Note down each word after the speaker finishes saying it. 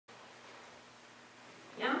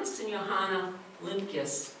Žanis and Johanna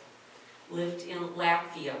Lipke lived in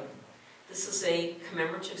Latvia. This is a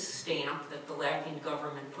commemorative stamp that the Latvian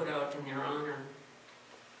government put out in their honor.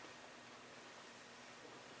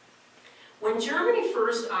 When Germany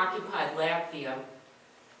first occupied Latvia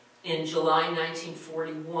in July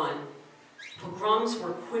 1941, pogroms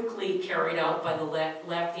were quickly carried out by the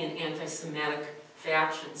Latvian anti-Semitic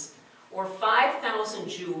factions. Over 5,000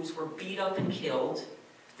 Jews were beat up and killed,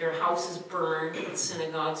 their houses burned, and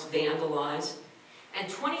synagogues vandalized, and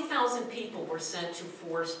 20,000 people were sent to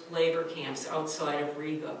forced labor camps outside of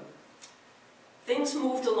Riga. Things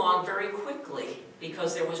moved along very quickly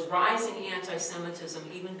because there was rising anti-Semitism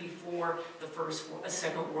even before the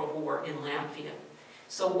Second World War in Latvia.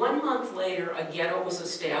 So 1 month later, a ghetto was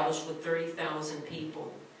established with 30,000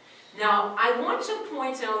 people. Now, I want to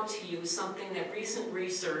point out to you something that recent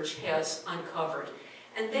research has uncovered,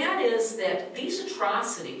 and that is that these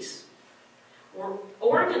atrocities were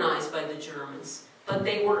organized by the Germans, but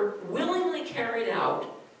they were willingly carried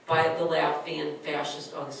out by the Latvian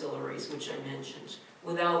fascist auxiliaries, which I mentioned,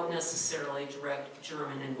 without necessarily direct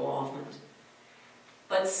German involvement.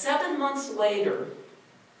 But 7 months later,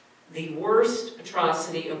 the worst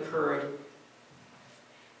atrocity occurred.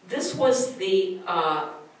 This was the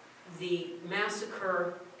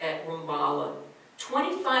massacre at Rumbala.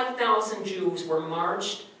 25,000 Jews were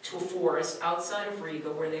marched to a forest outside of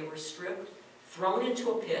Riga where they were stripped, thrown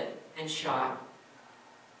into a pit, and shot.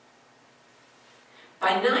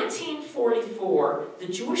 By 1944, the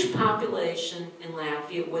Jewish population in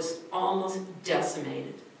Latvia was almost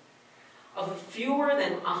decimated. Of fewer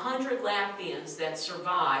than 100 Latvians that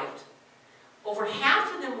survived, over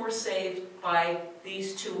half of them were saved by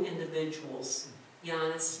these two individuals,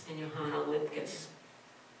 Žanis and Johanna Lipke.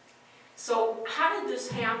 So how did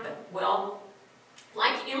this happen? Well,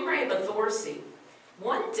 like Imre Bathorsi,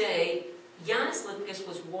 one day Žanis Lipke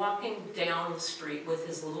was walking down the street with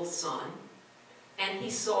his little son, and he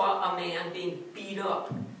saw a man being beat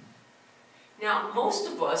up. Now, most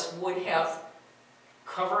of us would have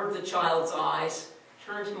covered the child's eyes,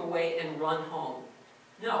 turned him away, and run home.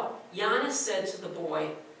 No, Žanis said to the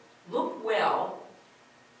boy, "Look well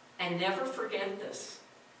and never forget this."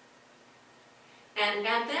 And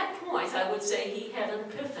at that point, I would say he had an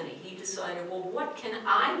epiphany. He decided, well, what can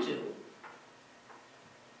I do?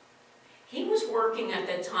 He was working at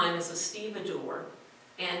that time as a stevedore,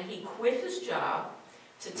 and he quit his job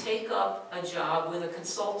to take up a job with a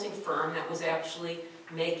consulting firm that was actually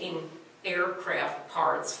making aircraft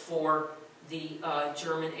parts for the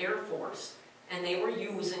German Air Force. And they were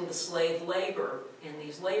using the slave labor in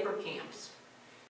these labor camps.